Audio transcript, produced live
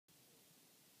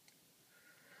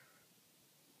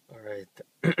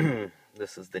Alright,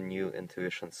 this is the new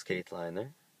Intuition skate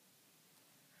liner.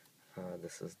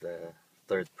 This is the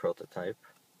third prototype.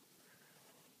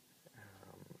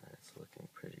 It's looking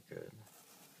pretty good.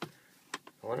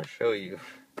 I want to show you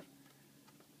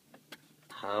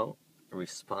how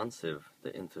responsive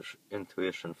the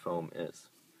Intuition foam is.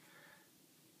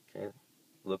 Okay,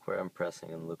 look where I'm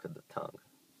pressing and look at the tongue.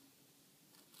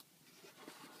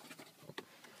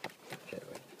 Okay,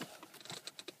 wait.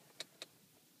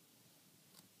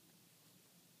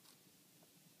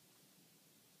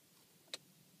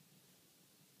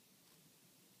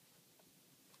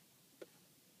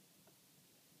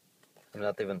 I'm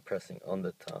not even pressing on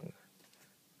the tongue,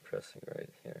 I'm pressing right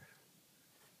here.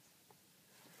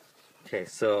 Okay,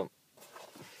 so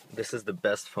this is the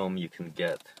best foam you can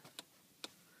get.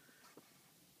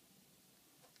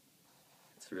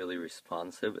 It's really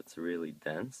responsive, it's really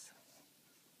dense.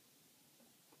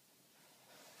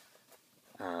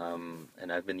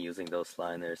 And I've been using those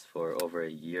liners for over a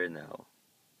year now.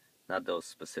 Not those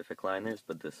specific liners,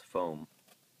 but this foam.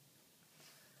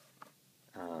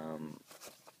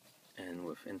 And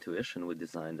with Intuition, we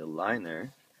designed a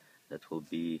liner that will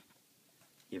be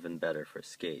even better for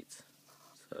skates.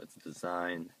 So it's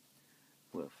designed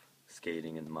with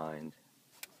skating in mind.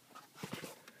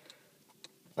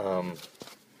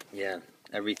 Yeah,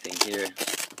 everything here,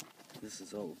 this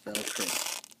is all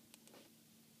Velcro,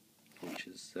 which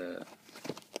is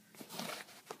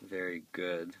very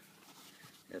good.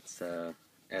 It's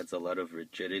adds a lot of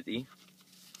rigidity,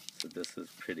 so this is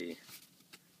pretty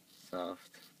soft,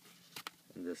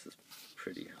 and this is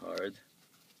pretty hard,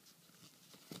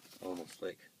 almost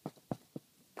like,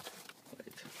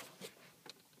 wait.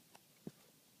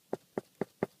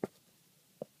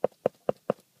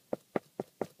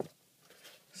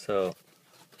 So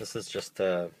this is just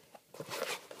I'm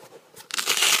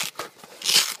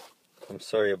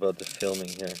sorry about the filming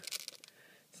here.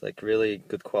 It's like really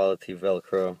good quality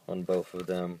Velcro on both of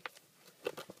them.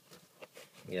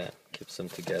 Yeah, keeps them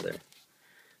together.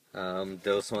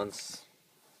 Those ones,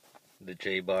 the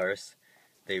J-bars,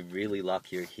 they really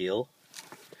lock your heel.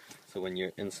 So when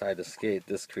you're inside the skate,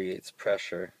 this creates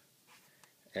pressure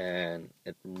and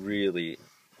it really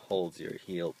holds your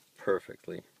heel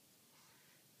perfectly.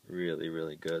 Really,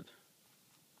 really good.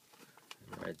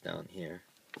 Right down here.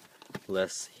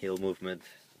 Less heel movement,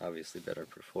 obviously better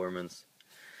performance.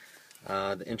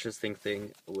 The interesting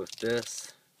thing with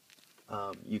this,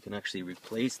 you can actually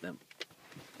replace them.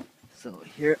 So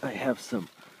here I have some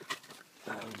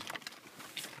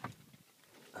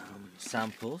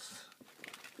samples,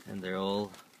 and they're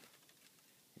all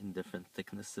in different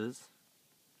thicknesses.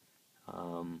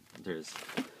 There's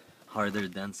harder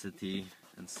density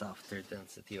and softer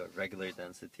density, or regular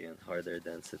density and harder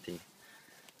density.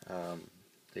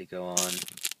 They go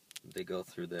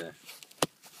through the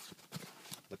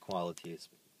quality is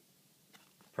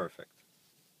perfect.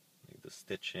 Like the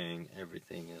stitching,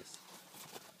 everything is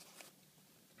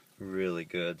really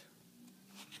good.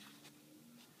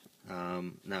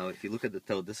 Now if you look at the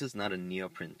toe, this is not a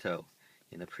neoprene toe.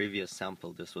 In a previous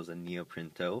sample this was a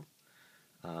neoprene toe.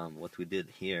 What we did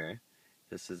here,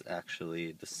 this is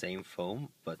actually the same foam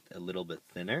but a little bit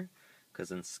thinner,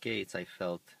 because in skates I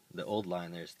felt the old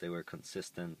liners, they were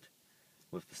consistent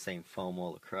with the same foam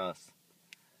all across,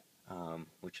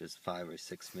 which is 5 or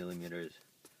 6 millimeters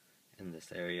in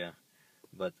this area,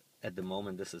 but at the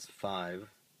moment this is 5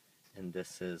 and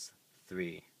this is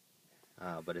 3,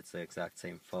 but it's the exact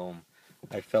same foam.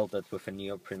 I felt that with a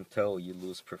neoprene toe you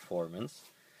lose performance,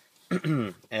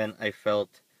 and I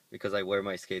felt, because I wear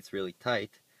my skates really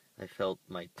tight, I felt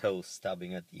my toes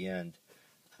stubbing at the end,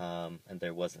 and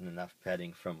there wasn't enough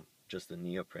padding from just the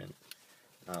neoprene.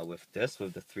 With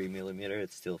the 3 millimeter,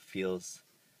 it still feels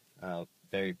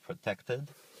very protected,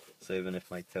 so even if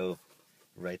my toe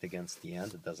right against the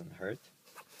end, it doesn't hurt.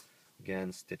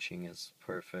 Again, stitching is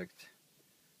perfect.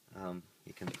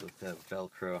 You can put the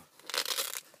Velcro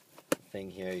thing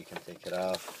here, you can take it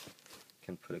off, you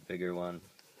can put a bigger one.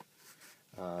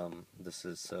 This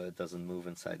is so it doesn't move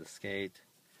inside the skate.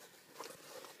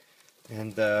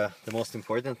 And the most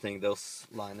important thing, those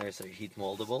liners are heat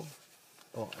moldable.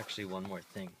 Oh, actually one more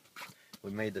thing.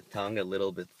 We made the tongue a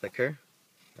little bit thicker.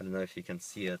 I don't know if you can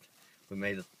see it. We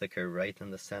made it thicker right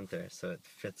in the center, so it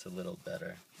fits a little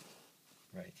better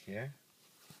right here.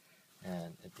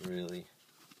 And it really,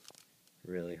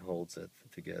 really holds it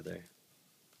together.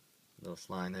 Those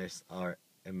liners are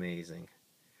amazing.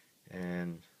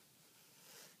 And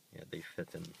yeah, they fit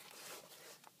in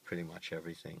pretty much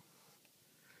everything.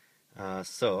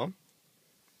 So,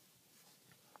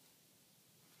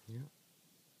 yeah.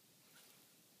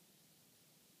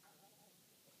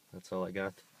 That's all I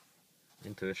got.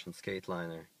 Intuition skate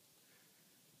liner.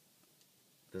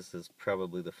 This is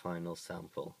probably the final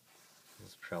sample. This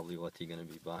is probably what you're going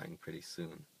to be buying pretty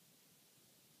soon.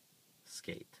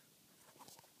 Skate.